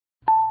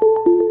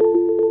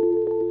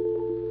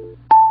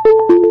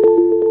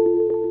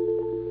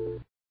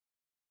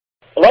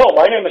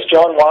name is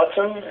John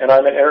Watson, and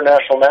I'm an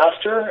international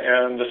master,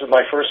 and this is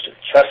my first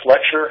chess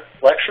lecture.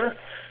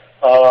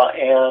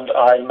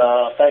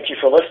 Thank you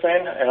for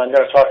listening, and I'm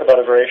going to talk about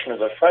a variation of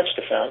the French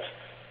defense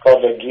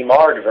called the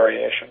Guimard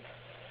variation.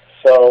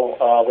 So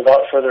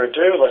without further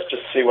ado, let's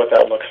just see what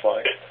that looks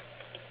like.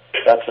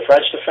 That's the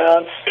French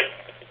defense.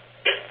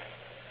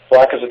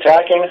 Black is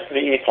attacking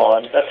the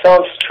e-pawn. That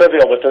sounds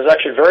trivial, but there's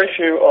actually very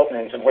few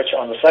openings in which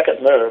on the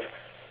second move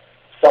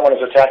someone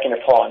is attacking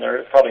a pawn. There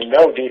are probably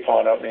no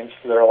d-pawn openings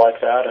that are like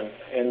that, and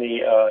in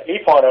the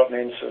e-pawn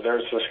openings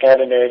there's the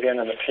Scandinavian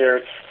and the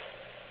Pierce.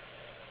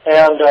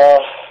 And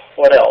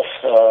what else?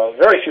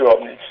 Very few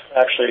openings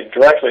actually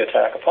directly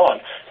attack a pawn.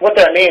 What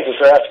that means is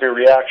there has to be a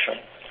reaction.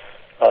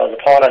 The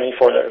pawn on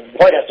e4, the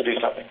white has to do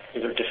something.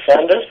 Either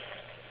defend it,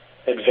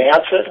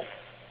 advance it,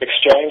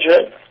 exchange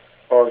it,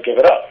 or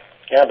give it up,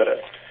 gambit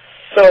it.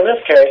 So in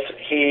this case,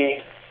 he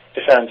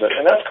defends it,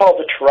 and that's called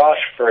the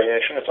Tarrasch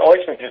variation. It's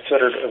always been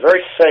considered a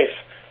very safe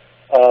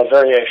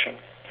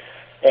variation,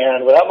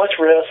 and without much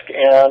risk,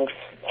 and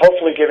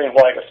hopefully giving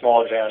white a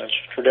small advantage.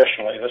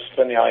 Traditionally, this has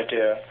been the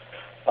idea.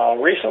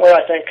 Recently,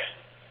 I think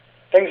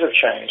things have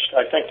changed.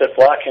 I think that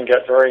black can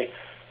get very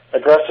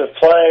aggressive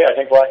play. I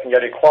think black can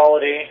get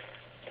equality.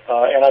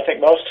 And I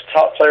think most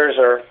top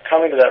players are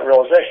coming to that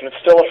realization. It's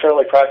still a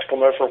fairly practical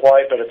move for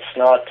white, but it's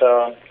not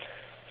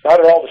at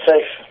all the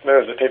safe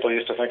move that people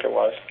used to think it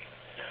was.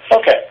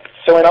 Okay,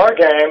 so in our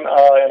game,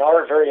 in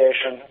our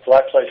variation,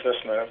 black plays this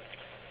move.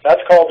 That's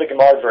called the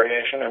Guimard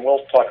variation, and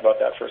we'll talk about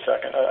that for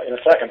in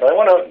a second. But I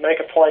want to make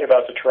a point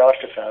about the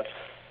Tarrasch defense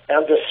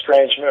and this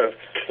strange move.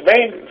 The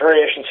main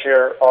variations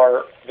here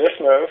are this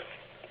move,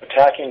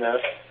 attacking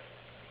this,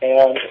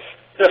 and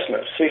this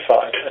move,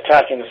 c5,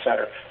 attacking the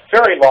center.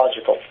 Very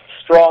logical,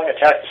 strong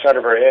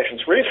attack-the-center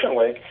variations.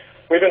 Recently,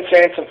 we've been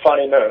seeing some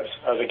funny moves.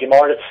 The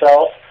Guimard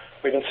itself,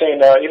 we've been seeing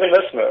even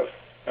this move.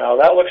 Now,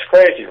 that looks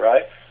crazy,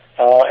 right?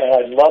 And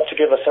I'd love to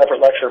give a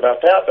separate lecture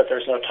about that, but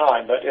there's no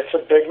time. But it's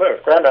a big move.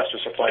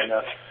 Grandmasters are playing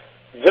that.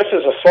 This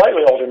is a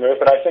slightly older move,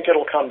 but I think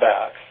it'll come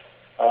back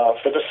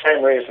for the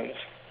same reasons.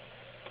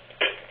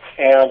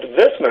 And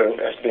this move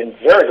has been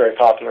very, very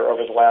popular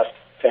over the last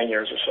 10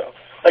 years or so.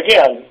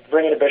 Again,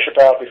 bringing a bishop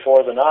out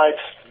before the knights,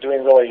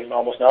 doing really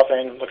almost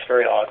nothing, looks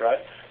very odd,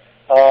 right?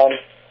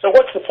 So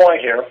what's the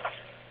point here?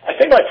 I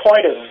think my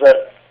point is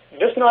that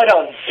this knight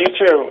on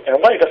c2,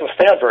 and white doesn't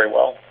stand very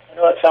well. I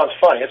know that sounds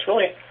funny. It's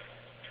really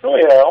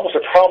almost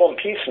a problem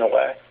piece in a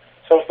way.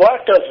 So if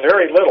black does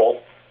very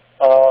little,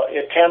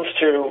 it tends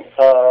to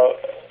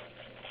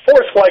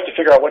force white to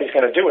figure out what he's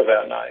going to do with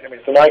that knight. I mean,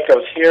 if the knight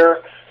goes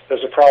here,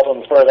 there's a problem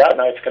with where that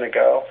knight's going to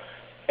go.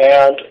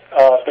 And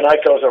if the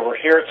knight goes over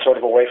here, it's sort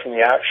of away from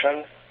the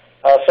action.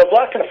 So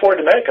black can afford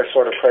to make a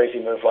sort of crazy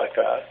move like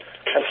that,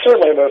 and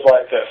certainly a move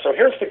like this. So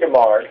here's the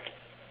Guimard.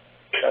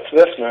 That's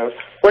this move,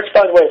 which,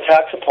 by the way,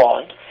 attacks a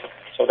pawn.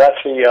 So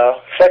that's the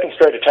second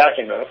straight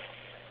attacking move.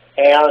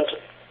 And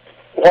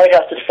white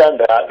has to defend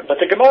that. But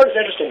the Guimard is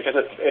interesting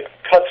because it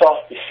cuts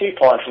off the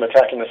c-pawn from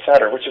attacking the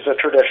center, which is a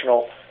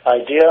traditional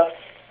idea.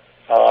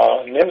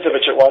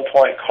 Nimzovich at one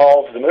point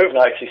called the move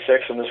knight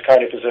c6 in this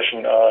kind of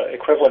position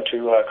equivalent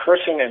to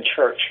cursing in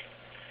church.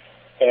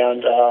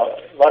 And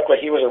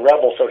luckily he was a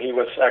rebel, so he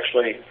was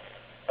actually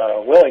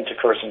willing to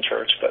curse in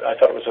church. But I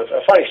thought it was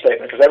a funny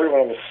statement because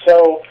everyone was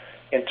so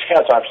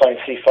intent on playing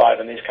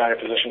c5 in these kind of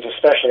positions,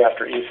 especially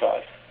after e5.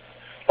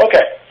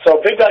 Okay,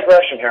 so big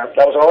digression here.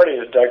 That was already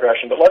a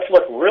digression, but let's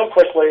look real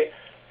quickly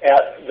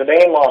at the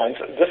main lines.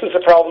 This is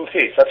a problem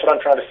piece. That's what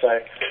I'm trying to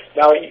say.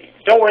 Now,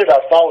 don't worry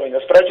about following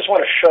this, but I just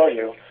want to show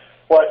you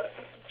what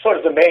sort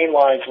of the main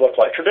lines look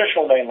like,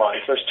 traditional main lines.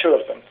 There's two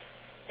of them.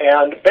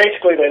 And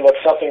basically they look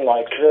something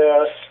like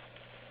this.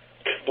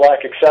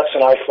 Black accepts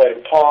an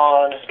isolated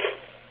pawn,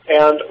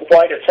 and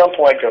white at some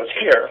point goes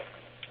here,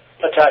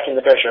 attacking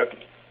the bishop,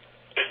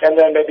 and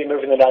then maybe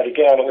moving the knight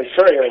again, at least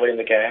very early in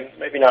the game,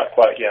 maybe not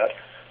quite yet.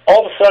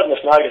 All of a sudden,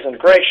 this knight is in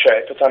great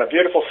shape. It's on a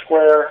beautiful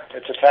square.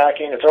 It's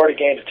attacking. It's already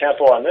gained a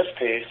tempo on this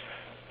piece.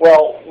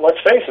 Well, let's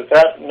face it,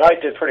 that knight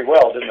did pretty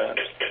well, didn't it?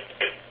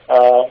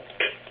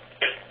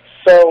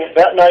 So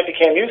that knight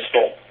became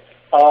useful.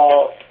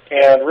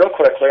 And real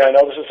quickly, I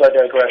know this is a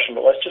digression,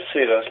 but let's just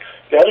see this.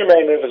 The other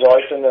main move has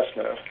always been this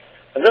move.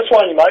 And this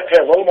one you might pay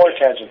a little more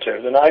attention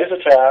to. The knight is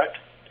attacked.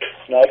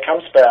 Knight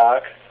comes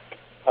back.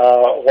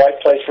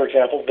 White plays, for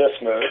example, this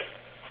move.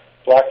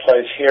 Black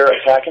plays here,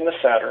 attacking the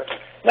center.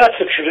 That's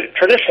the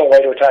traditional way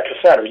to attack the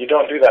center. You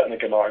don't do that in the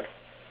Guimard.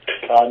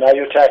 Now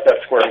you attack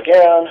that square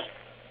again.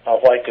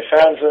 White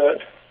defends it.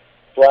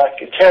 Black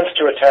tends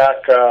to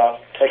attack,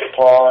 take a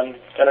pawn,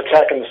 then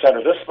attack in the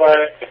center this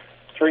way.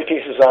 3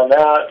 pieces on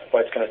that.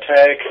 White's going to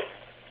take.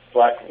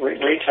 Black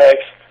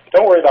retakes.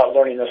 Don't worry about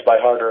learning this by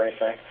heart or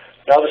anything.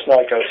 Now this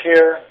knight goes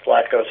here.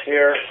 Black goes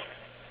here.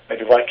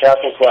 Maybe white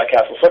castles, black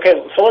castles. Okay,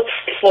 so let's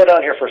slow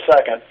down here for a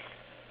second.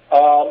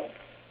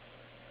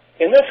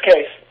 In this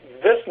case,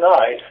 this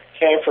knight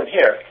came from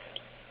here.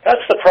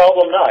 That's the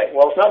problem knight.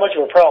 Well, it's not much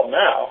of a problem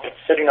now.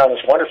 It's sitting on this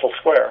wonderful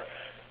square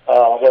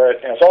where it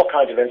has all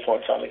kinds of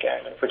influence on the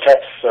game. It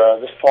protects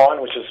this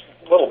pawn, which is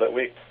a little bit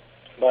weak,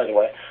 by the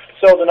way.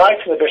 So the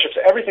knights and the bishops,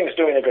 everything's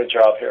doing a good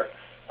job here.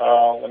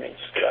 Let me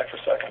just go back for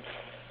a second.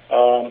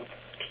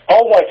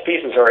 All white's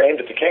pieces are aimed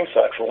at the king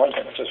side, for one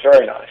thing, which is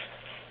very nice.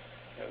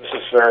 This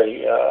is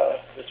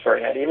it's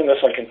very handy. Even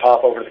this one can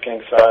pop over to the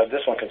king side.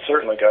 This one can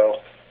certainly go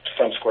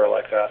some square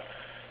like that.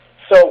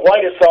 So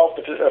white has solved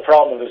the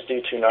problem of his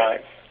d2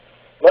 knight.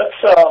 Let's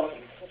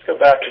go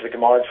back to the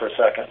Guimard for a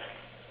second.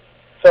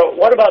 So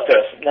what about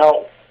this?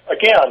 Now,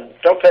 again,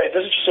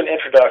 this is just an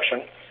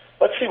introduction.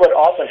 Let's see what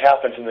often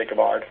happens in the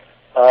Guimard.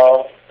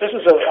 This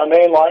is a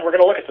main line. We're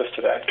going to look at this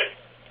today.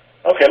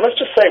 Okay, let's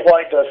just say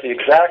white does the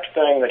exact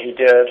thing that he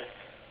did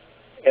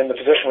in the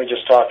position we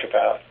just talked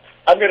about.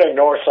 I'm going to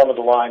ignore some of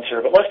the lines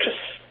here, but let's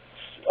just...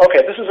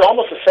 Okay, this is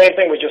almost the same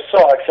thing we just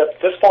saw, except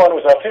this pawn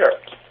was up here.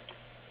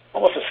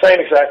 Almost the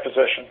same exact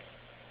position.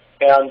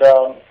 And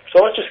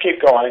so let's just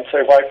keep going,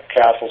 say white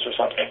castles or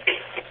something.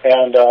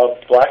 And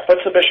black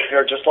puts the bishop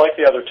here just like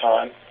the other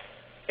time.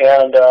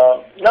 And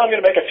now I'm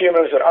going to make a few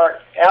moves that aren't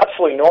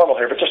absolutely normal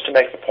here, but just to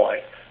make the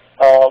point.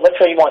 Let's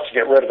say he wants to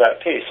get rid of that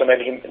piece. So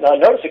maybe now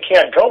notice it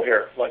can't go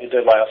here like it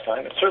did last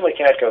time. It certainly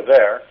can't go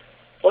there.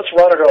 Let's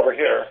run it over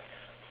here.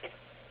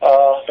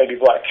 Maybe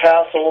black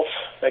castles,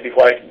 maybe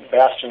white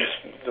bastions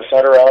the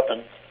center up,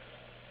 and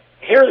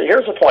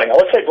here's the point. Now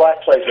let's say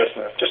black plays this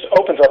move, just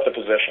opens up the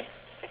position,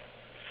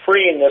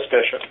 freeing this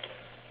bishop.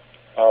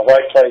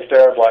 White plays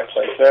there, black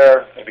plays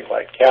there, maybe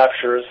white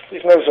captures.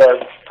 These moves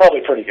are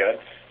probably pretty good.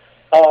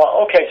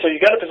 Okay, so you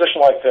get a position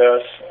like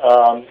this.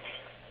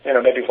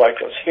 Maybe white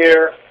goes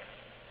here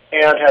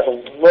and has a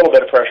little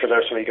bit of pressure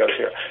there, so he goes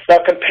here. Now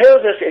compare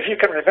this, if you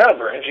can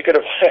remember, if you could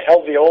have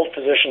held the old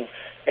position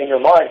in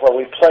your mind where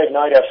we played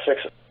knight f6.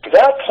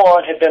 That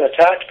pawn had been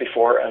attacked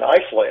before and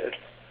isolated.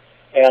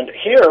 And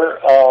here,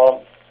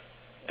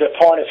 the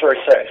pawn is very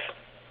safe.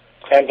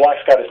 And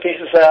black's got his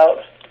pieces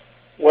out.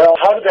 Well,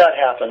 how did that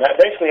happen?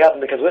 That basically happened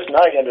because this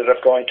knight ended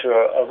up going to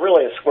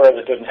really a square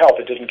that didn't help.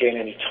 It didn't gain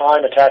any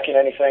time attacking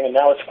anything, and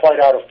now it's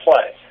quite out of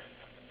play.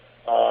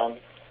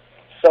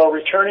 So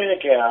returning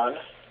again.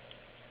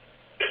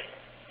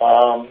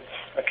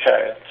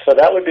 Okay, so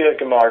that would be a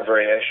Guimard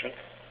variation.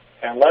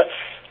 And let's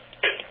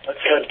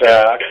head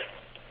back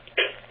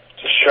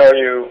to show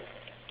you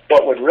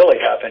what would really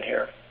happen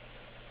here.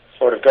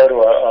 Sort of go to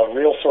a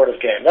real sort of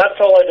game. That's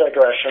all a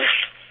digression.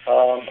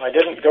 I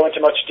didn't go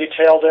into much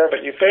detail there,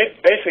 but you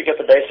basically get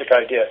the basic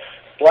idea.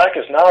 Black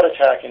is not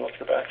attacking, let's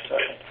go back a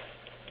second.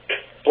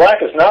 Black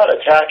is not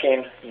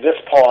attacking this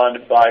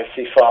pawn by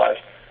c5.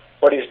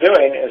 What he's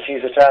doing is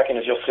he's attacking,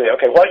 as you'll see.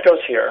 Okay, white goes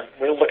here.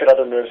 We'll look at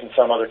other moves in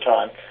some other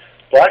time.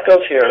 Black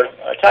goes here,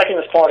 attacking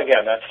this pawn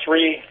again. That's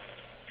three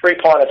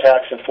pawn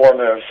attacks in 4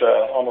 moves.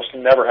 Almost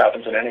never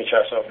happens in any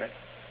chess opening.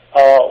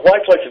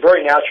 White plays a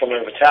very natural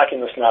move, attacking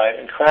this knight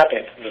and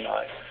cramping the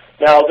knight.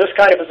 Now, this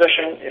kind of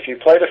position, if you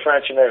play the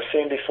French, you may have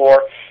seen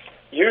before,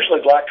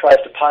 usually black tries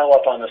to pile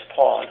up on this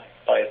pawn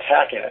by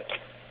attacking it,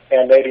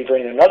 and maybe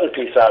bringing another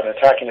piece out and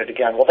attacking it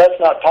again. Well, that's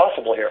not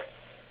possible here,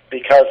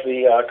 because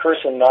the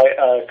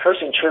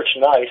cursing church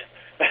knight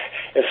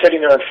is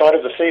sitting there in front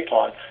of the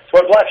c-pawn. So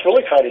what black's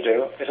really trying to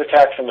do is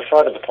attack from the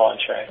front of the pawn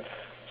chain.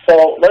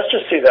 So let's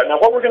just see that. Now,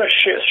 what we're going to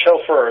show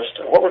first,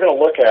 what we're going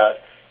to look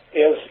at,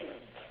 is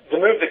the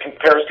move that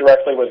compares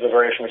directly with the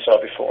variation we saw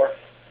before.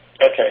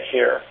 Okay,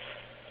 here.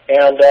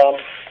 And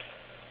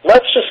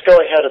let's just go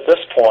ahead at this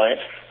point,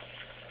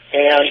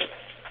 and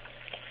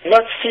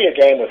let's see a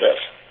game with this.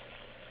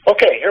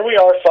 Okay, here we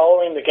are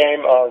following the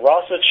game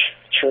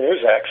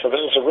Rosic-Chernuzek. So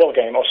this is a real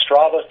game,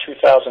 Ostrava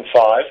 2005,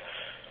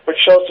 which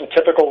shows some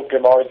typical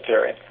Guimard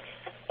theory.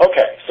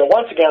 Okay, so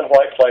once again,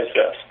 white plays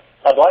this.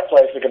 Black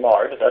plays the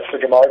Guimard. That's the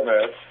Guimard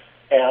move.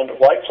 And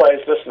white plays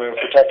this move,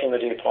 protecting the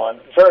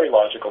d-pawn. Very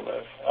logical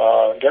move.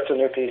 Gets a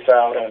new piece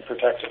out and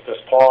protects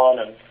this pawn,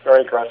 and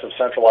very aggressive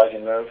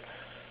centralizing move.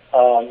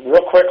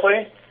 Real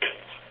quickly,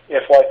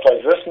 if white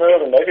plays this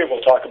move, and maybe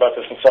we'll talk about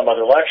this in some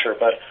other lecture,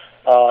 but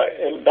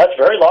that's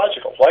very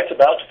logical. White's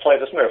about to play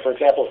this move. For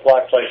example, if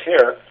black plays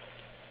here,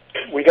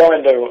 we go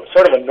into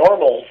sort of a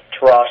normal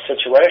Tarrasch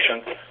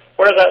situation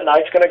where that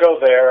knight's going to go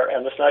there,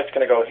 and this knight's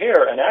going to go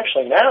here, and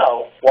actually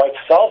now white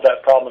solved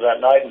that problem of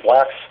that knight, and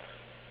black's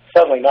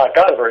suddenly not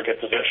got a very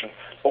good position.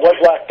 But what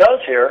black does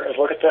here is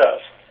look at this.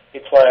 He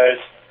plays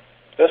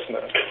this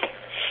move.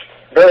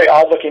 Very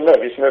odd-looking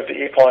move. He's moved the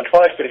e-pawn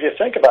twice, but if you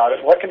think about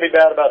it, what can be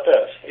bad about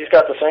this? He's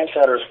got the same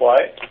center as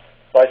white.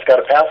 White's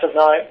got a passive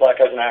knight. Black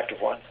has an active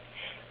one.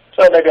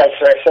 So maybe I'd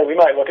say we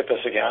might look at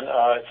this again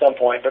at some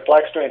point, but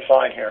black's doing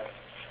fine here.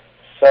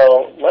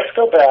 So let's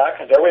go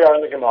back, and there we are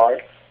in the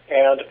Guimard,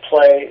 and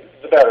play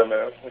the better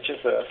move, which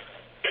is this.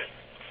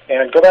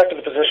 And go back to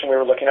the position we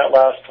were looking at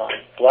last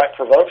time. Black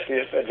provokes the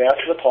advance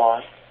of the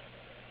pawn,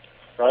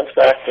 runs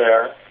back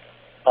there,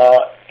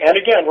 and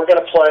again, we're going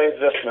to play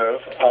this move.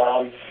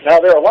 Now,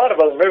 there are a lot of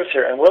other moves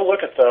here, and we'll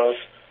look at those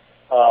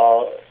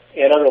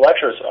in other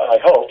lectures, I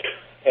hope.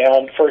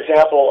 And, for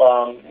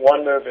example,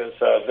 one move is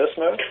this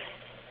move,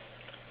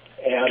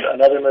 and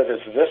another move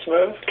is this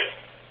move,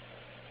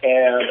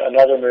 and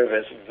another move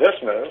is this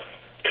move,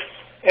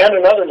 and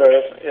another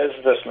move is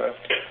this move.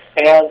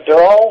 And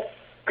they're all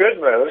good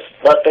moves,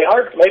 but they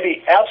aren't maybe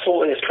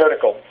absolutely as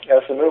critical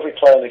as the move we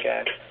play in the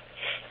game,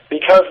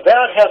 because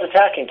that has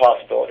attacking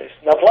possibilities.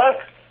 Now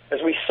black, as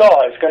we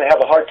saw, is going to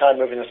have a hard time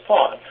moving this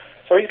pawn,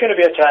 so he's going to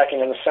be attacking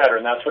in the center,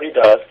 and that's what he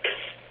does.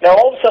 Now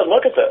all of a sudden,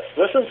 look at this.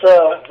 This is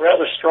a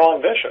rather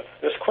strong bishop.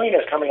 This queen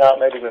is coming out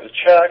maybe with a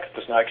check.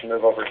 This knight can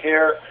move over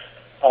here.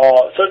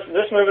 So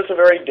this move is a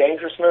very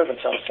dangerous move in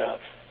some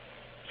sense.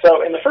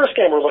 So in the first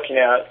game we're looking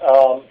at,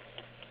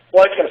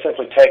 white's going to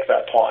simply take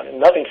that pawn,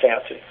 nothing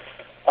fancy.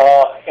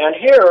 And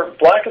here,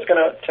 black is going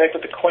to take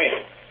with the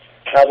queen.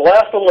 Now the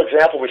last little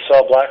example we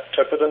saw, black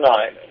took with the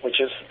knight, which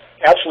is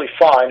absolutely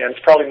fine, and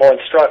it's probably more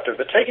instructive.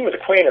 But taking with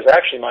the queen is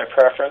actually my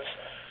preference.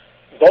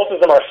 Both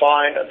of them are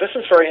fine. This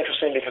is very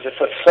interesting because it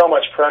puts so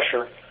much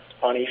pressure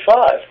on e5.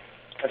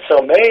 And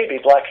so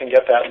maybe black can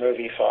get that move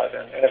e5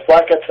 in. And if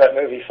black gets that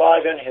move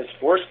e5 in, his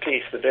worst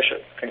piece, the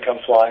bishop, can come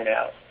flying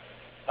out.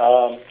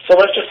 So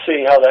let's just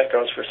see how that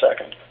goes for a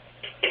second.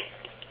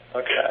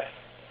 Okay.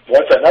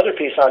 What's another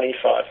piece on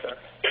e5 there?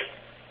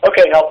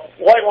 Okay, now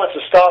white wants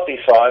to stop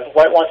e5.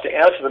 White wants to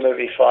answer the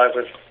move e5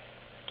 with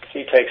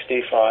c takes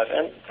d5.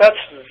 And that's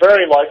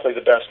very likely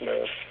the best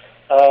move.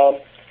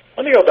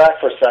 Let me go back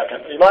for a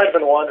second. You might have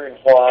been wondering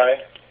why,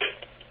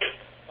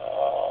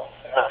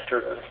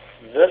 after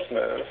this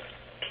move,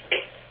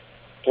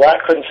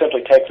 black couldn't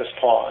simply take this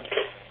pawn.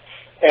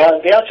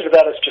 And the answer to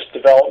that is just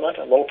development,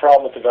 a little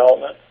problem with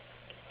development,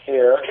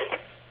 here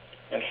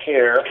and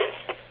here.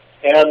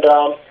 And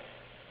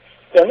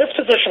this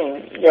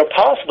position,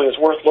 possibly is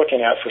worth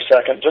looking at for a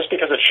second, just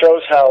because it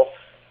shows how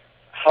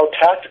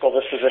tactical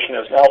this position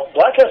is. Now,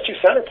 black has two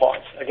center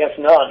pawns against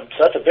none,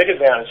 so that's a big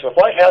advantage. So if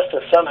white has to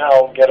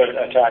somehow get an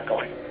attack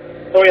going,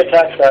 so he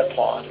attacks that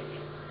pawn.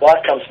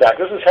 Black comes back.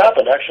 This has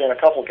happened, actually, in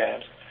a couple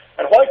games.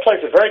 And white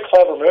plays a very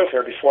clever move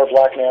here before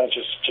black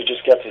manages to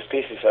just get his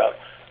pieces out.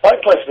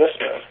 White plays this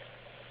move.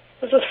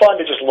 This is fun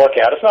to just look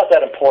at. It's not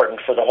that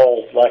important for the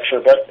whole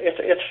lecture, but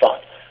it's fun.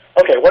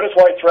 Okay, what is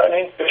white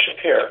threatening? Bishop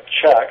here,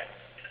 check,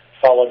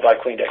 followed by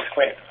queen takes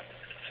queen.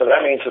 So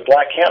that means that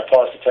black can't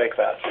pause to take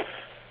that.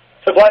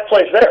 So black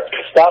plays there,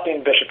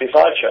 stopping bishop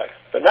e5 check.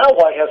 But now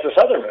white has this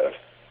other move.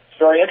 It's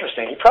very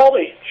interesting. He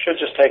probably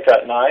should just take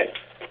that knight,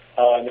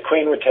 and the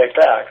queen would take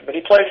back. But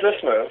he plays this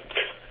move.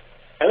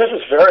 And this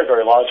is very,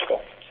 very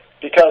logical.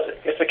 Because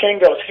if the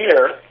king goes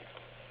here,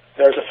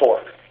 there's a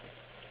fork.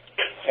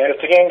 And if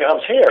the king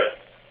comes here,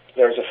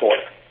 there's a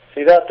fork.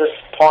 See that? This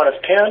pawn is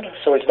pinned,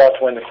 so he's about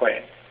to win the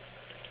queen.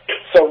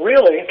 So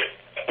really,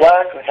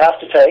 black has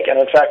to take,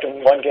 and in fact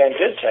in one game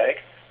did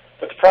take.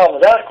 But the problem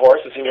with that, of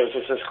course, is he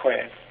loses his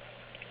queen.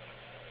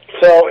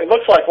 So it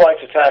looks like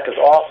white's attack is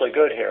awfully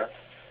good here.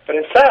 But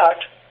in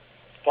fact,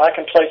 black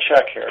can play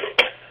check here.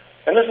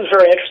 And this is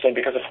very interesting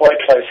because if white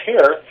plays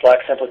here,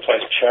 black simply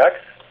plays check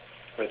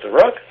with the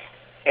rook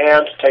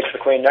and takes the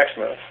queen next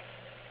move.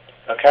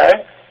 Okay?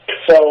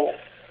 So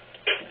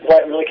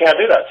white really can't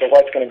do that. So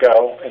white's going to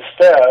go.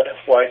 Instead,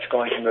 white's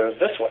going to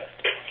move this way.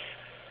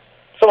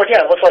 So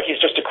again, it looks like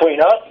he's just a queen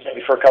up,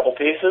 maybe for a couple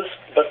pieces,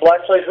 but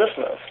black plays this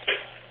move.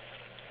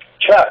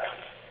 Check.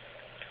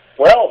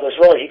 Well,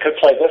 he could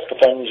play this,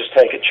 but then you just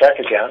take it, check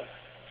again.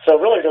 So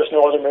really there's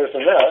no other move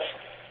than this.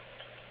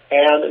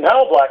 And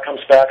now black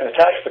comes back and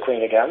attacks the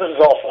queen again. This is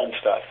all fun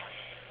stuff.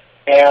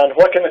 And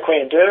what can the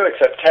queen do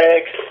except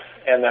take?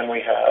 And then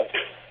we have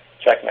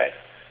checkmate.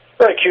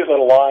 Very cute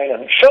little line,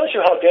 and shows you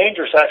how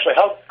dangerous, actually,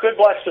 how good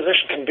black's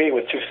position can be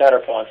with two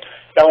center pawns.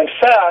 Now, in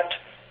fact,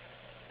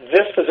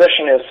 this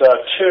position is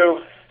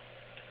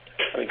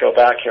let me go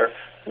back here,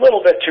 a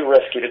little bit too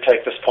risky to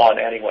take this pawn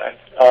anyway,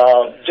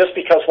 just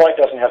because white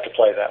doesn't have to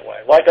play that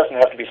way. White doesn't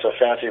have to be so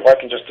fancy. White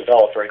can just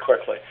develop very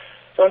quickly.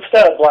 So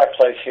instead, black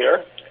plays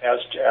here, as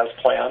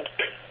planned.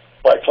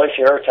 White plays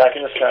here,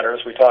 attacking the center,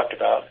 as we talked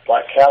about.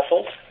 Black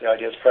castles. The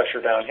idea is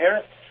pressure down here.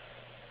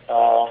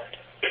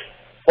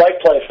 White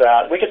plays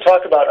that. We could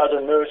talk about other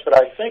moves, but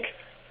I think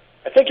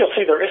you'll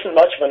see there isn't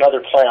much of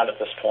another plan at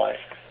this point.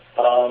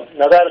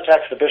 Now that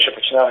attacks the bishop,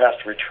 which now has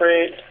to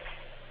retreat.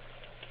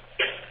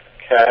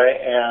 Okay,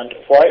 and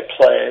white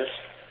plays,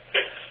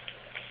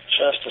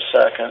 just a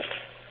second,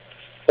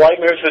 white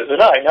moves the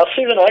knight. Now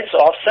see, the knight's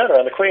off-center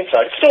on the queen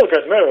side. It's still a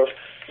good move,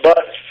 but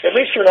at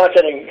least you're not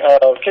getting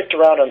kicked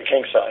around on the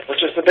king side,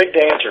 which is the big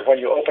danger when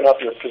you open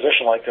up your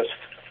position like this,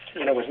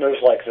 with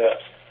moves like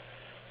this.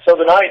 So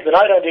the knight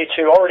on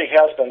d2 already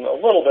has been a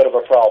little bit of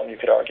a problem,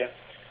 you could argue.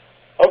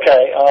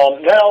 Okay,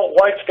 now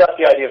white's got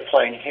the idea of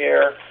playing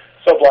here,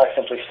 so black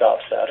simply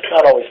stops that. It's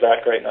not always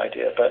that great an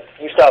idea, but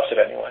he stops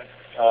it anyway.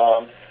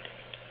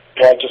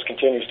 White just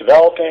continues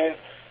developing,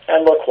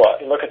 and look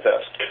at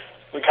this.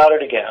 We got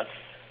it again.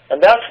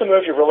 And that's the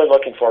move you're really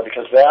looking for,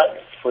 because that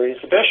frees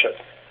the bishop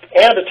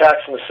and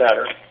attacks from the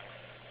center.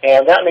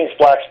 And that means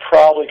black's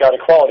probably got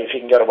equality if he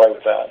can get away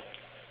with that.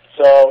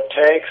 So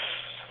takes,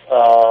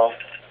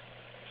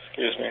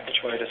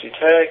 which way does he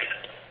take?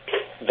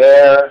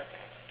 There.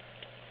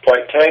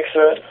 White takes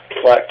it,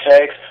 black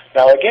takes.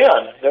 Now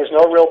again, there's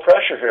no real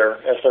pressure here,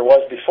 as there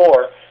was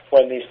before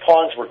when these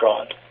pawns were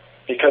gone.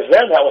 Because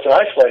then that was an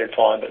isolated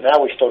pawn, but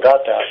now we still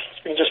got that.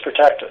 You can just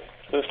protect it.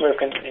 This move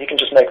he can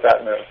just make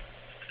that move.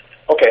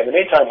 Okay, in the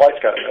meantime, white's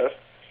got to move.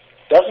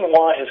 Doesn't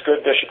want his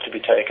good bishop to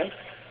be taken,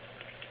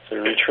 so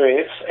he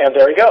retreats, and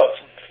there he goes.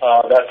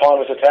 That pawn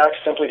was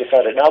attacked, simply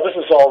defended. Now this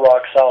is all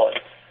rock solid.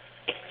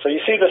 So you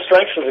see the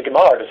strength of the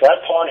Guimard is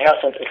that pawn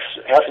hasn't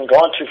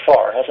gone too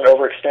far, hasn't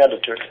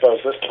overextended to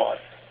expose this pawn.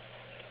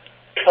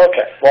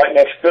 Okay, white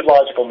makes good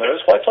logical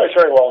moves. White plays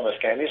very well in this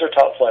game. These are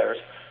top players.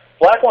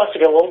 Black wants to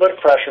get a little bit of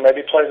pressure,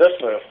 maybe play this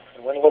move,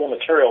 and win a little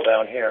material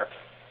down here,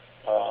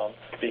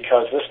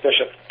 because this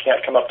bishop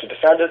can't come up to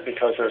defend it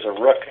because there's a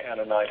rook and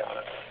a knight on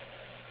it.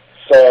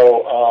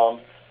 So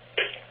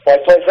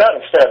white plays that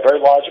instead. Very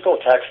logical.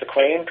 Attacks the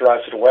queen,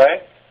 drives it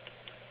away.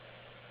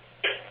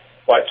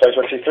 White plays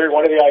rook c3.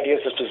 One of the ideas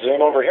is to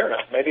zoom over here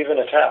now, maybe even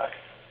attack.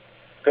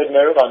 Good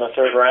move on the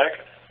third rank.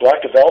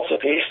 Black develops a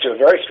piece to a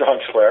very strong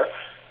square,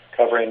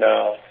 covering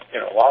a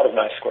lot of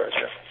nice squares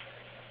here.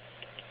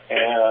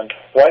 And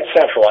white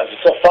centralizes.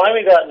 So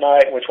finally that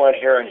knight, which went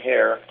here and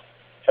here,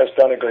 has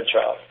done a good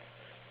job.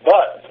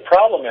 But the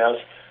problem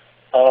is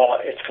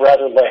it's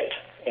rather late.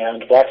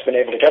 And black's been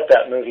able to get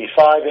that move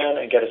e5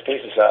 in and get his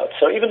pieces out.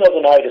 So even though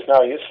the knight is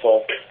now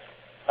useful,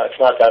 it's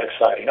not that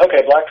exciting.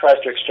 Okay, black tries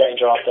to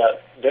exchange off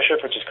that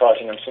bishop, which is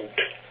causing him some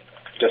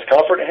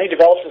discomfort, and he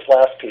develops his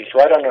last piece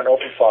right on an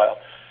open file,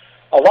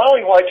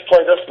 allowing white to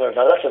play this move.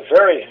 Now that's a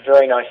very,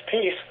 very nice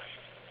piece,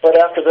 but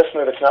after this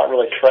move it's not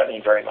really threatening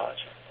very much.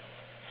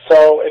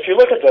 So if you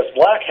look at this,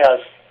 black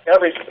has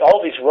all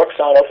these rooks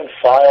on open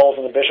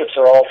files, and the bishops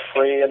are all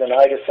free, and the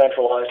knight is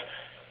centralized.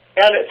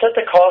 And it's at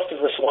the cost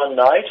of this one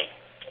knight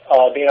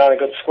being on a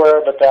good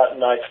square, but that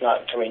knight's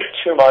not doing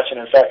too much, and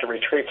in fact it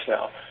retreats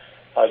now,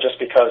 just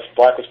because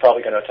black was probably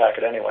going to attack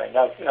it anyway.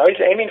 Now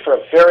he's aiming for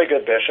a very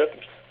good bishop.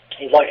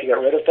 He'd like to get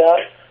rid of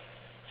that,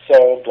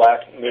 so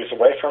black moves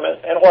away from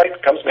it, and white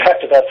comes back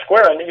to that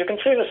square. And you can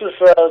see this is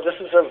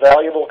a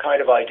valuable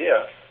kind of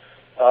idea,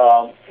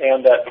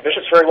 and that the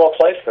bishop's very well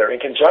placed there in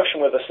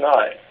conjunction with this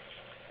knight,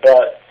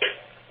 but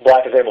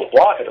black is able to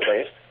block it at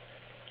least.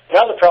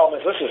 Now the problem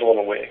is this is a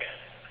little weak.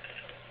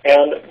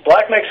 And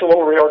black makes a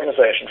little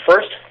reorganization.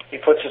 First, he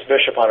puts his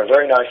bishop on a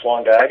very nice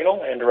long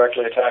diagonal,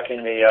 indirectly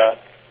attacking the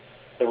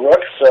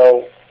rook,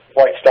 so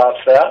white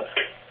stops that.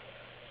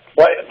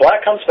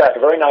 Black comes back,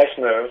 a very nice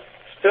move,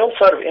 still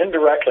sort of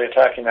indirectly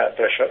attacking that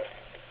bishop.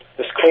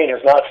 This queen has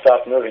not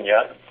stopped moving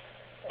yet.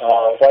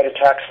 White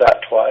attacks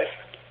that twice.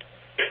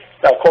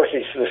 Now, of course,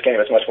 this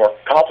game is much more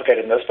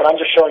complicated than this, but I'm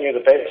just showing you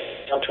the basic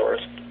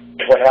contours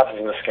of what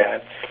happens in this game.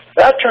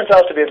 That turns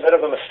out to be a bit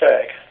of a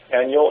mistake,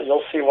 and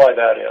you'll see why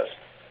that is.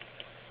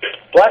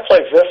 Black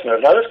plays this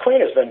move. Now, this queen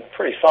has been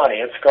pretty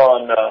funny. It's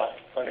gone,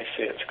 let me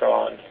see, it's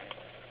gone,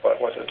 what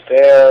was it,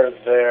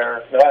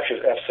 there, no, actually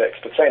it's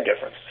f6, but same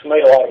difference. It's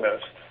made a lot of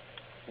moves.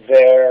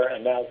 There,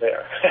 and now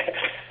there.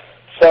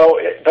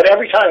 But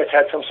every time it's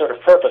had some sort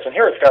of purpose, and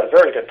here it's got a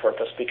very good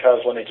purpose,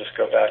 because, let me just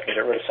go back and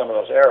get rid of some of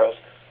those arrows.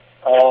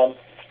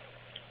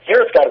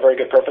 Here it's got a very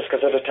good purpose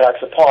because it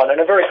attacks a pawn,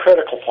 and a very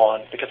critical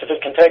pawn, because if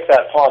it can take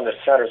that pawn, the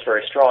center is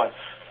very strong.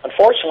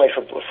 Unfortunately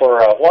for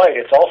white,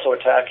 it's also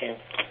attacking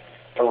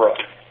a rook.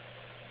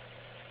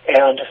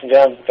 And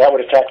then that would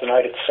attack the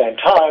knight at the same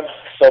time,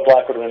 so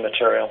black would win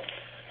material.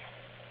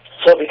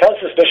 So because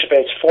this bishop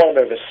h4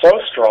 move is so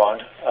strong,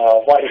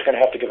 white is going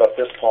to have to give up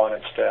this pawn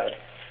instead.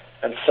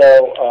 And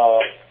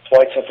so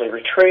white simply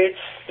retreats.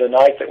 The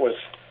knight that was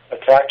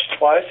attacked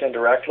twice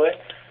indirectly.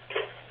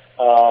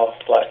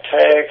 Black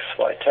takes,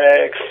 white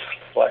takes,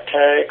 black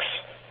takes.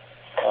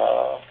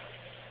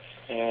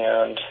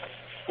 And,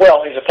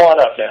 well, he's a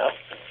pawn up now.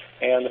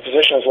 And the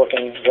position is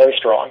looking very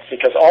strong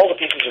because all the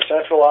pieces are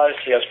centralized.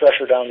 He has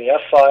pressure down the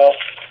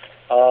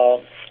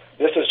f-file.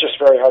 This is just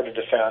very hard to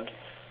defend.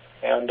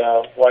 And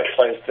white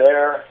plays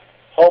there,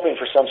 hoping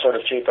for some sort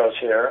of cheapos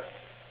here.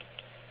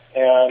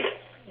 And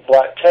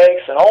black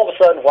takes, and all of a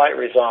sudden white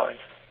resigns.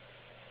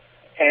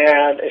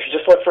 And if you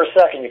just look for a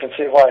second, you can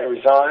see why he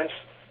resigns.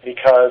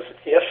 Because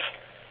if,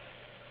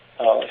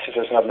 let's see if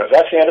there's another move.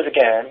 That's the end of the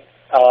game.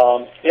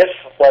 If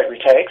white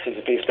retakes, he's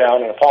a piece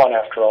down and a pawn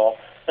after all,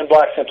 then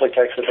black simply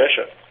takes the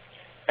bishop.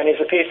 And he's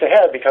a piece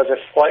ahead because if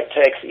white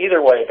takes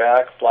either way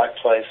back, black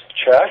plays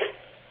check,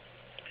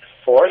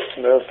 force,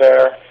 move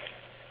there,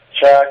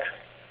 check,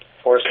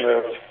 force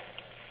move,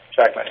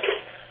 checkmate.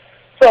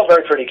 So,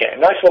 very pretty game.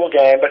 Nice little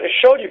game, but it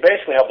showed you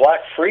basically how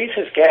black frees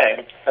his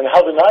game and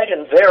how the knight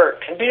in there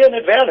can be an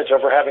advantage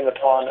over having the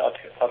pawn up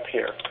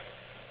here.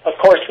 Of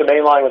course, the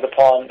main line with the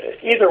pawn,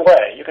 either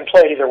way. You can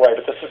play it either way,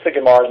 but this is the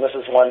Guimard, and this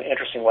is one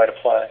interesting way to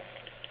play.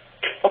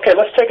 Okay,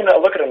 let's take a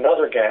look at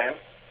another game.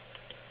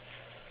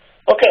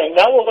 Okay,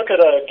 now we'll look at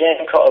a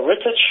game called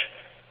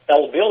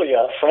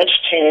Aaditya French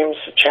Teams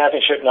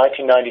Championship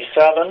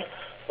 1997.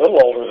 A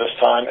little older this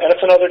time, and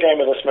it's another game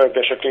of this move,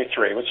 Bishop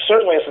D3, which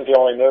certainly isn't the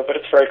only move, but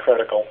it's very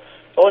critical.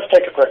 So let's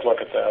take a quick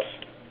look at this.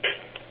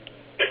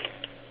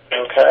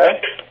 Okay.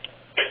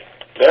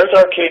 There's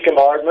our key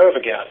Guimard move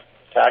again.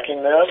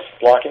 Attacking this,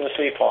 blocking the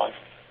c-pawn,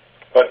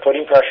 but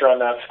putting pressure on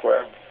that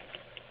square.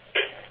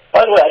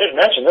 By the way, I didn't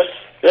mention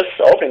this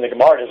opening, the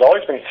Guimard, has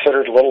always been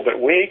considered a little bit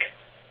weak.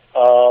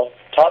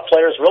 top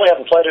players really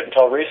haven't played it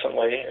until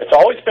recently. It's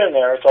always been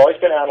there. It's always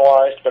been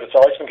analyzed, but it's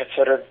always been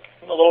considered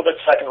a little bit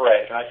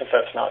second-rate, and I think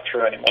that's not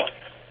true anymore.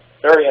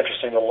 Very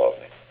interesting little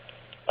opening.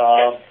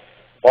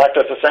 Black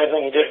does the same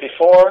thing he did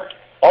before.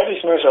 All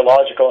these moves are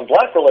logical, and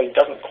black really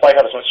doesn't quite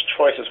have as much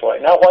choice as white.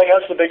 Now, white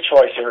has the big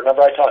choice here.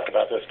 Remember, I talked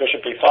about this.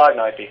 Bishop b5,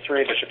 knight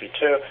b3, bishop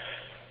b2.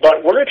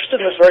 But we're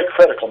interested in this very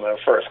critical move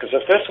first, because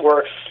if this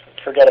works,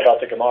 forget about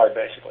the Guimard,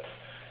 basically.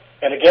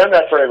 And again,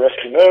 that very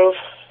risky move.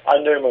 A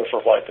new move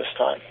for white this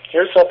time.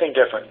 Here's something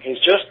different.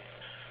 He's just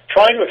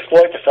trying to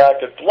exploit the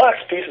fact that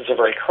black's pieces are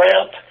very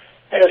cramped,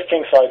 and his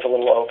king side's a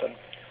little open.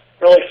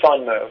 Really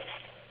fun move.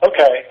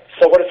 Okay,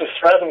 so what does this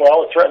threaten?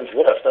 Well, it threatens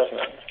this, doesn't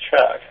it?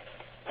 Check.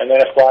 And then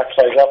if black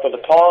plays up with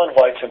the pawn,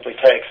 white simply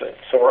takes it.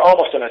 So we're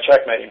almost in a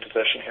checkmating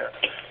position here.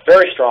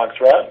 Very strong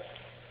threat.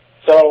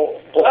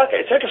 So black,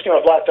 it's interesting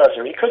what black does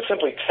here. He could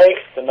simply take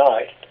the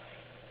knight,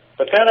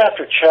 but then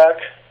after check,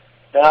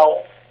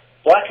 now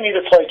black can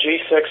either play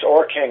g6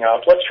 or king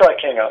up. Let's try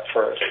king up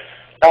first.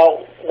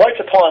 Now, white's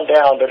a pawn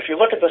down, but if you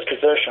look at this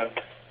position,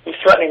 he's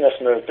threatening this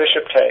move,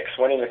 bishop takes,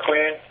 winning the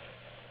queen.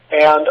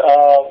 And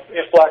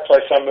if black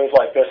plays some move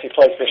like this, he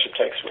plays bishop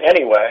takes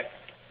anyway.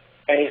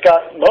 And he's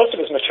got most of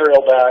his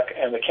material back,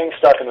 and the king's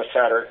stuck in the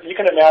center. You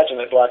can imagine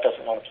that black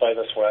doesn't want to play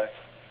this way.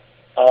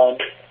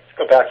 Let's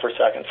go back for a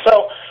second.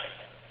 So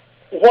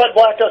what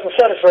black does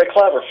instead is very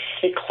clever.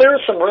 He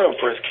clears some room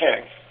for his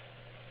king.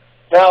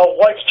 Now,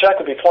 white's check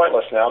would be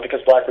pointless now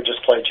because black would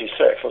just play g6.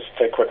 Let's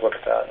take a quick look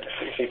at that.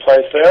 If he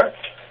plays there,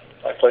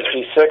 black plays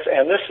g6,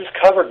 and this is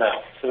covered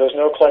now. So there's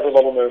no clever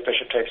little move,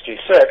 bishop takes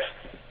g6,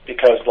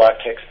 because black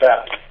takes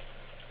back.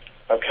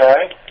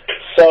 Okay?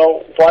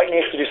 So white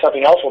needs to do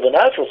something else. Well, the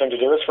natural thing to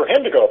do is for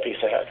him to go a piece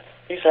ahead.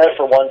 Piece ahead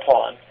for one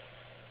pawn.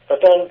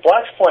 But then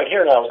black's point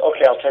here now is,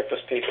 okay, I'll take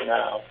this piece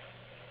now.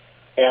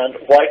 And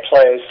white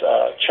plays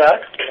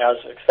check, as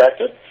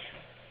expected.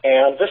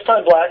 And this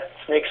time black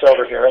sneaks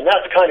over here, and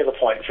that's kind of the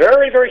point.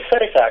 Very, very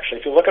safe, actually.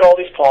 If you look at all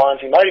these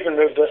pawns, he might even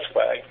move this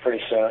way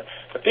pretty soon.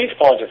 But these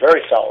pawns are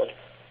very solid.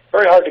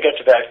 Very hard to get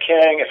to that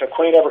king. If a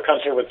queen ever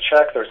comes here with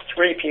check, there's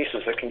three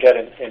pieces that can get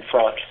in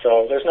front.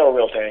 So there's no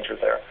real danger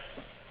there.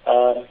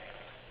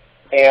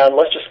 And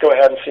let's just go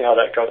ahead and see how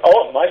that goes.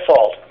 Oh, my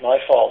fault. My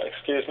fault.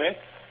 Excuse me.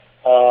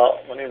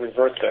 Let me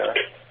revert there.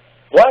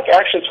 Black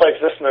actually plays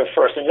this move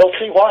first, and you'll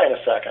see why in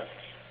a second.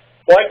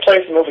 White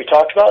plays the move we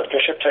talked about,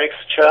 bishop takes,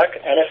 check,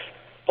 and if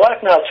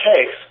black now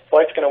takes,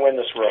 white's going to win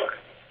this rook.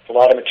 It's a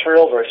lot of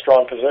material, very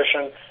strong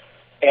position,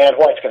 and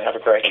white's going to have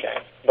a great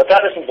game. But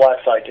that isn't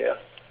black's idea.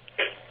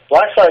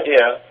 Black's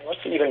idea,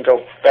 let's even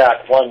go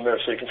back one move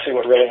so you can see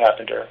what really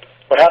happened here.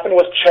 What happened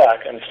was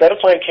check, and instead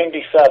of playing king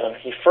d7,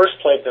 he first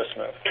played this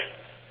move.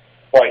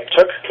 White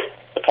took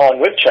the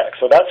pawn with check,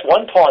 so that's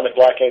one pawn that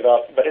black gave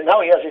up, but now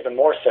he has even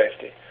more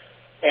safety.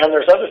 And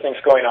there's other things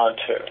going on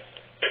too.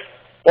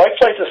 White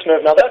plays this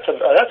move. Now that's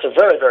a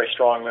very, very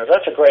strong move.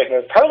 That's a great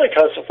move, partly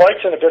because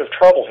white's in a bit of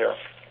trouble here.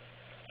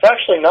 It's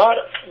actually not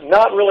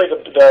really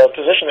the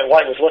position that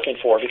white was looking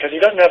for, because he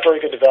doesn't have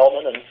very good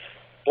development, and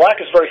black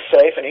is very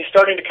safe, and he's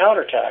starting to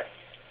counterattack.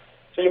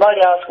 So you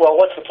might ask, well,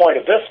 what's the point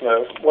of this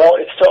move?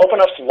 Well, it's to open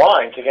up some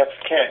lines against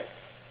the king,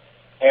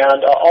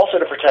 and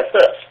also to protect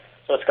this.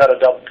 So it's got a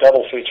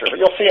double feature.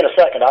 But you'll see in a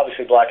second,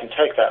 obviously black can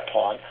take that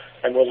pawn,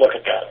 and we'll look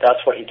at that.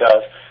 That's what he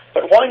does.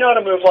 But why not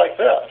a move like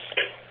this?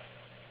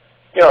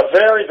 You know, a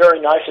very, very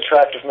nice,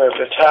 attractive move.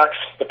 It attacks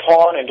the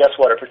pawn, and guess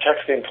what? It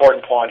protects the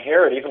important pawn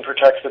here. It even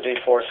protects the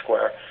d4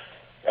 square.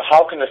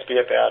 How can this be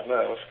a bad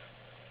move?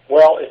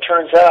 Well, it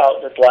turns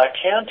out that black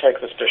can take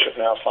this bishop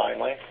now,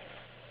 finally.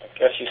 I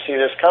guess you see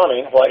this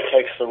coming. White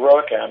takes the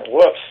rook, and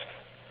whoops.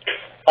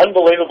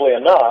 Unbelievably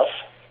enough,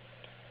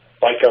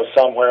 white goes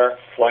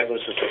somewhere, white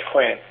loses his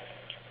queen.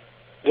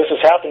 This has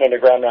happened in a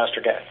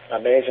grandmaster game,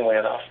 amazingly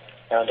enough.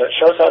 And it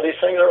shows how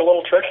these things are a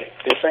little tricky.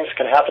 These things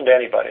can happen to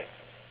anybody.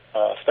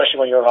 Especially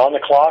when you're on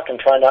the clock and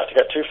try not to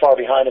get too far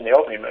behind in the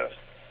opening moves.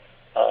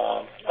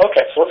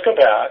 Okay, so let's go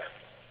back.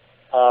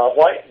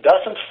 White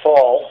doesn't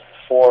fall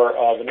for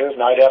the move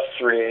knight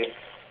f3,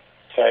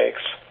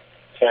 takes,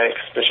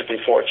 bishop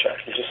b4 check.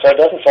 He just said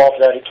doesn't fall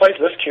for that. He plays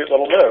this cute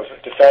little move,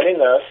 defending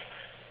this,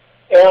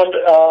 and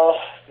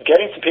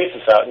getting some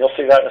pieces out, and you'll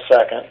see that in a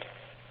second.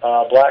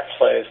 Black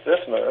plays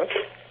this move.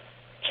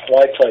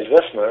 White plays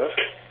this move.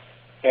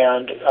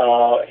 And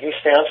he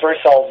stands very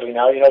solidly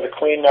now. You know, the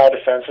queen now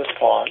defends his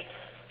pawn.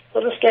 So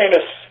this game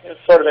is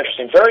sort of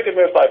interesting. Very good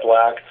move by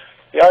black.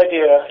 The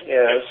idea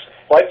is,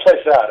 white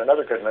plays that,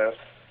 another good move.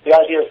 The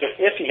idea is that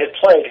if he had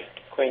played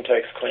queen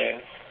takes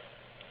queen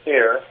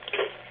here,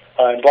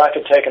 and black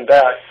had taken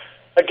back,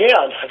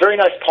 again, a very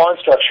nice pawn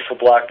structure for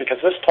black because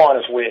this pawn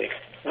is weak.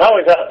 Not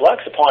only that,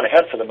 black's a pawn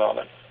ahead for the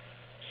moment.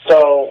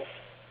 So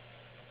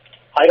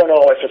I don't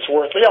know if it's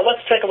worth it. Yeah,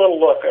 let's take a little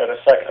look at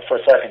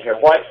for a second here.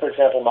 White, for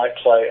example, might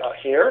play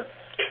here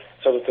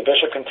so that the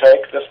bishop can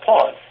take this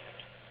pawn,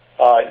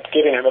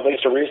 giving him at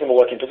least a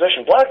reasonable-looking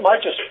position. Black might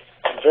just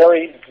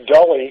very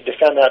dully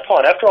defend that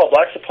pawn. After all,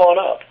 black's a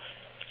pawn up,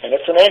 and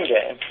it's an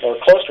endgame, or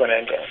close to an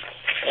endgame.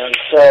 And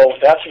so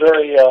that's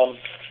very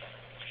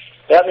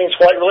that means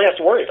white really has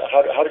to worry about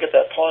how to get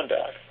that pawn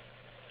back.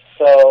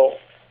 So,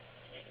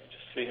 let me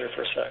just see here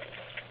for a second.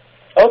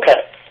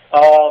 Okay,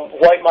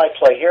 white might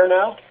play here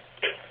now.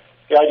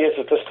 The idea is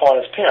that this pawn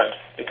is pinned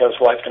because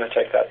white's going to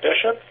take that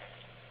bishop.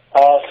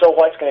 So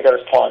white's going to get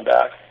his pawn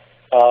back.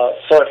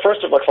 So at first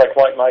it looks like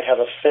white might have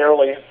a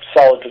fairly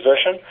solid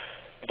position,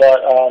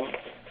 but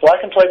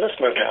black can play this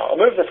move now, a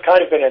move that's kind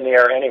of been in the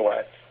air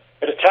anyway.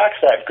 It attacks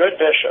that good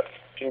bishop.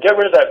 If you can get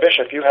rid of that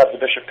bishop, you have the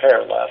bishop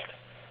pair left.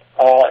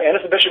 And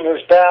if the bishop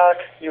moves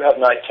back, you have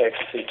knight takes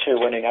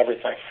c2, winning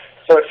everything.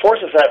 So it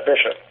forces that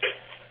bishop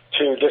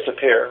to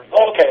disappear.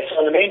 Okay,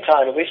 so in the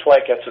meantime, at least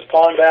white gets his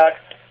pawn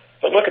back.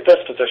 But look at this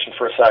position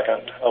for a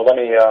second. Let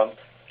me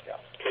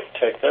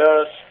take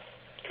this.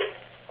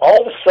 All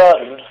of a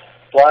sudden,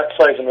 black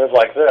plays a move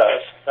like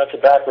this. That's a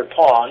backward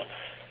pawn.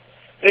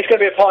 And he's going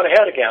to be a pawn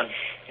ahead again.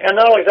 And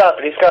not only that,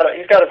 but he's got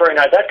a very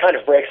nice, that kind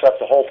of breaks up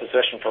the whole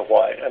position for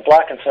white. And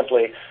black can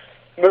simply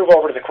move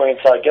over to the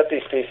queen side, get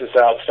these pieces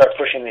out, start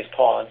pushing these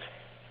pawns.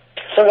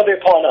 So he'll be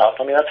a pawn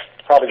up. I mean, that's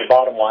probably the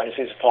bottom line, is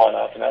he's a pawn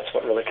up, and that's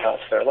what really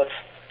counts there. Let's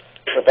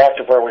go back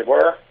to where we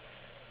were.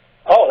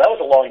 Oh, that was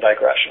a long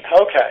digression.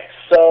 Okay,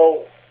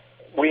 so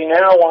we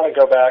now want to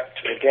go back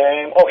to the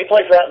game. Oh, he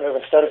plays that move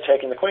instead of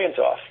taking the queens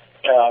off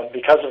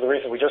because of the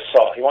reason we just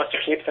saw. He wants to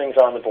keep things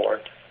on the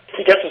board.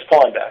 He gets his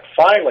pawn back.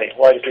 Finally,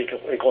 white is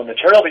equal in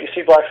material, but you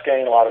see black's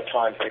gaining a lot of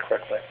time pretty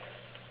quickly.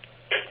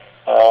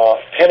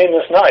 Pinning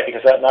this knight,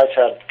 because that knight's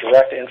had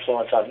direct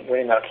influence on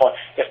winning that pawn.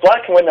 If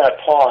black can win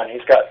that pawn,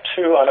 he's got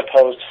two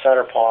unopposed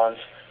center pawns,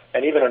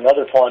 and even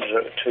another pawn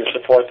to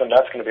support them.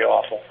 That's going to be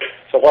awful.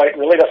 So white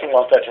really doesn't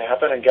want that to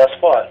happen, and guess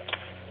what?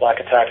 Black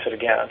attacks it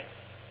again.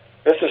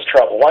 This is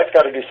trouble. White's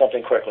got to do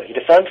something quickly. He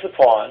defends the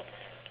pawn,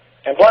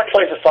 and black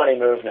plays a funny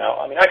move now.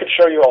 I mean, I could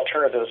show you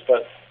alternatives,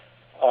 but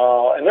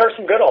and there are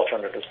some good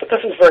alternatives, but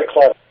this is very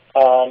clever.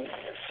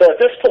 So at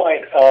this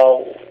point,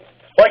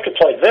 white could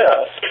play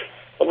this,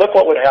 but look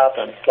what would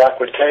happen. Black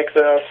would take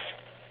this,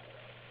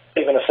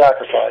 even a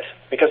sacrifice,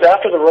 because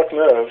after the rook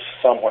moves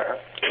somewhere,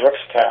 the rook's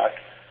attacked,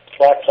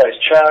 black plays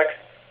check,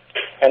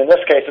 and in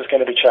this case it's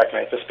going to be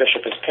checkmate. This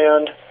bishop is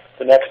pinned.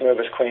 The next move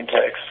is queen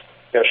takes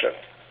bishop,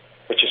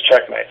 which is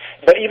checkmate.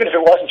 But even if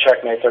it wasn't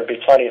checkmate, there would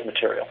be plenty of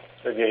material.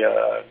 There'd be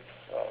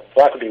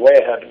black would be way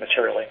ahead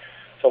materially.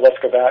 So let's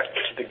go back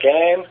to the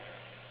game.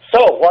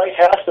 So white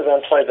has to then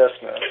play this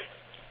move.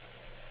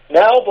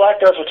 Now black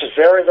does, which is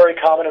very, very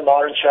common in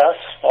modern chess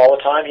all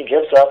the time. He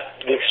gives up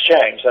the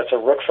exchange. That's a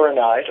rook for a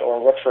knight or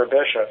a rook for a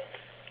bishop.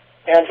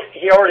 And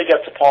he already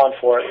gets a pawn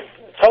for it.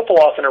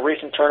 Topolov, in a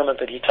recent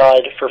tournament that he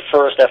tied for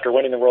first after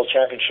winning the World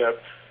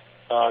Championship,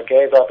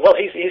 gave up. Well,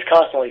 he's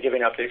constantly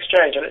giving up the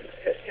exchange. And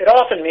it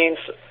often means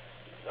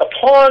a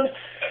pawn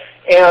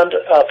and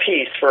a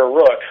piece for a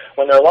rook.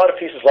 When there are a lot of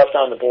pieces left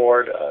on the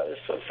board,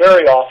 it's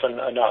very often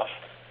enough.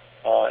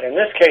 In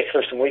this case,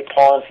 there's some weak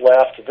pawns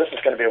left. This is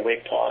going to be a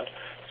weak pawn.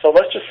 So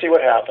let's just see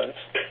what happens.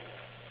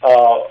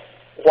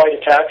 White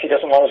attacks. He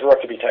doesn't want his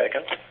rook to be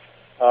taken.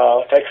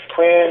 Takes the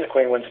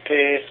queen wins a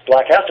piece.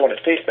 Black has to win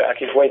his piece back.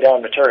 He's way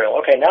down material.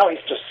 Okay, now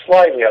he's just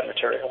slightly up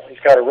material.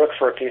 He's got a rook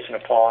for a piece and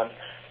a pawn.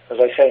 As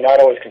I say,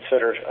 not always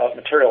considered up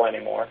material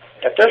anymore.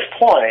 At this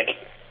point,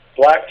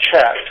 black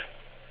checked.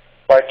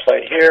 White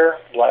played here.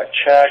 Black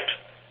checked,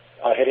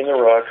 hitting the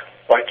rook.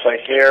 White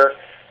played here.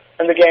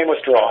 And the game was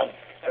drawn.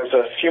 There's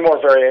a few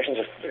more variations.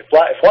 If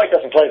white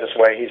doesn't play this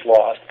way, he's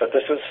lost. But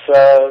this is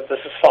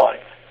fine.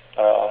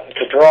 It's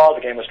a draw.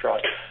 The game was drawn.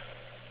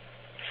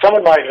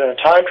 Someone might have been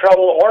in time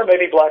trouble, or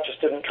maybe black just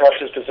didn't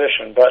trust his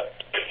position. But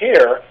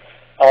here,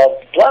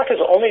 black has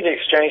only the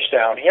exchange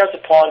down. He has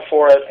a pawn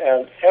for it,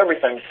 and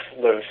everything's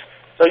loose.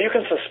 So you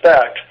can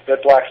suspect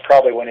that black's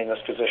probably winning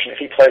this position if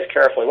he plays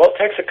carefully. Well, it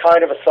takes a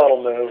kind of a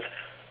subtle move.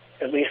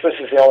 At least this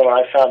is the only one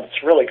I found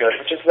that's really good,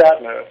 which is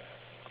that move,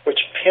 which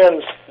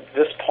pins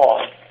this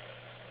pawn.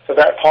 So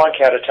that pawn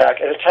can't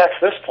attack. It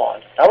attacks this pawn.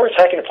 Now we're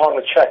attacking a pawn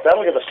with check.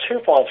 That'll give us two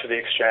pawns for the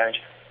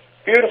exchange.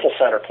 Beautiful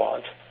center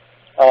pawns.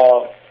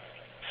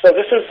 So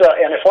this is,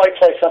 and if white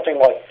plays something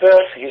like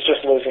this, he's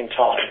just losing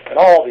time. And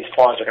all these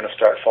pawns are going to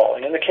start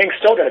falling. And the king's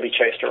still going to be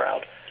chased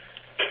around.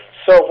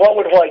 So what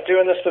would white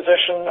do in this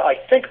position? I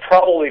think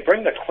probably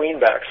bring the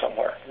queen back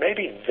somewhere.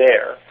 Maybe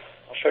there.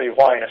 I'll show you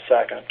why in a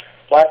second.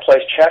 Black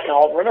plays check.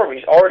 Now remember,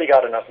 he's already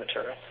got enough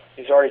material.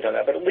 He's already done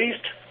that. But at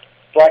least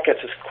black gets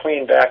his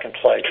queen back in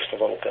play just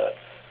a little bit.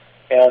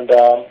 And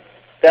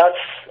that's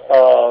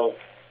a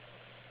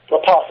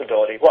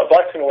possibility. Well,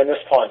 black's going to win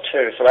this pawn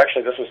too, so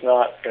actually this is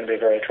not going to be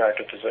a very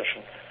attractive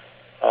position.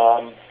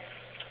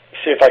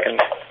 See if I can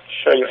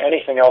show you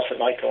anything else that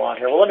might go on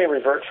here. Well, let me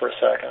revert for a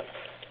second.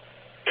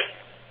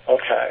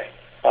 Okay.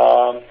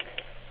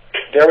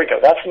 There we go.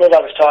 That's the move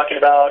I was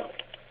talking about.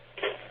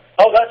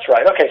 Oh, that's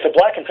right. Okay, so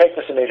black can take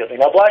this immediately.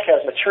 Now, black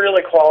has material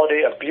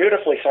equality, a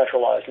beautifully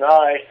centralized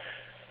knight,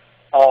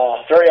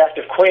 very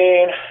active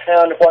queen,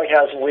 and white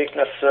has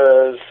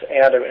weaknesses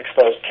and an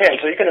exposed king.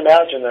 So you can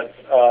imagine that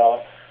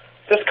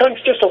this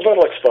comes just a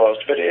little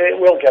exposed, but it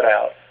will get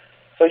out.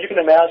 So you can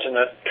imagine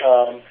that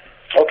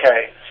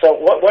Okay, so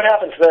what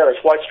happens there is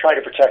white's trying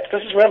to protect. This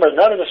is, remember,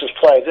 none of this was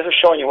played. This is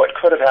showing you what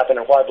could have happened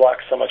and why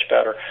black's so much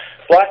better.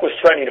 Black was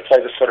threatening to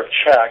play this sort of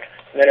check,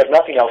 and then if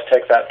nothing else,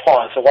 take that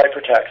pawn, so white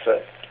protects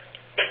it.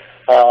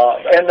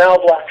 And now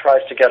black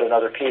tries to get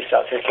another piece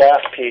out, his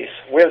last piece,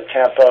 with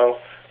tempo.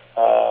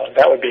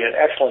 That would be an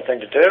excellent thing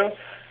to do.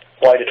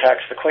 White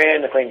attacks the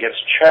queen gives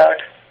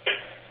check.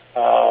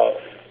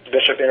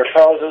 Bishop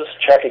interposes,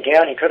 check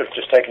again. He could have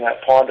just taken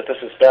that pawn, but this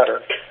is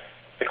better.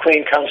 The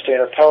queen comes to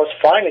interpose,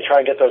 finally try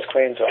and get those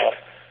queens off.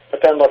 But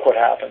then look what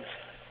happens.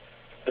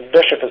 The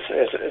bishop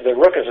the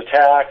rook is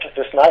attacked.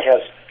 This knight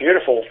has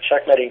beautiful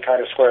checkmating kind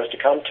of squares to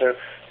come to.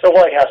 So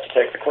white has to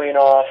take the queen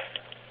off.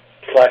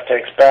 Black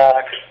takes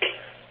back.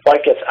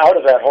 White gets out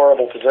of that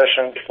horrible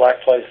position.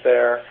 Black plays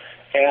there.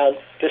 And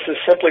this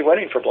is simply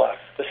winning for black.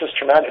 This is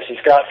tremendous.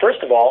 He's got, first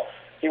of all,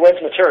 he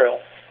wins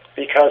material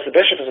because the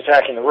bishop is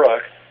attacking the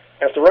rook.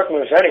 And if the rook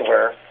moves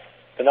anywhere,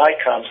 the knight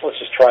comes. Let's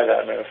just try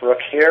that move.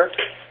 Rook here.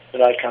 The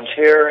knight comes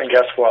here, and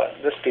guess what?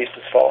 This piece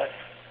is falling.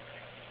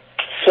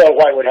 So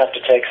white would have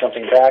to take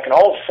something back, and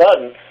all of a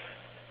sudden,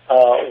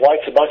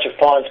 white's a bunch of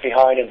pawns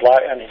behind, and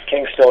his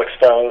king's still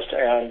exposed,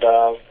 and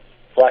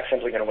black's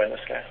simply going to win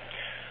this game.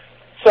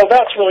 So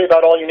that's really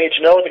about all you need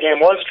to know. The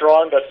game was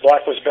drawn, but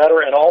black was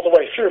better, and all the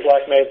way through,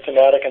 black made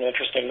thematic and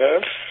interesting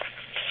moves.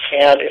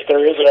 And if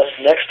there is a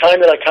next time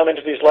that I come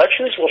into these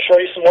lectures, we'll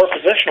show you some more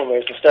positional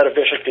moves instead of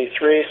bishop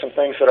b3, some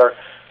things that are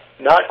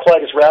not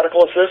quite as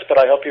radical as this, but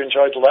I hope you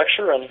enjoyed the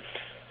lecture, and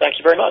thank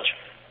you very much.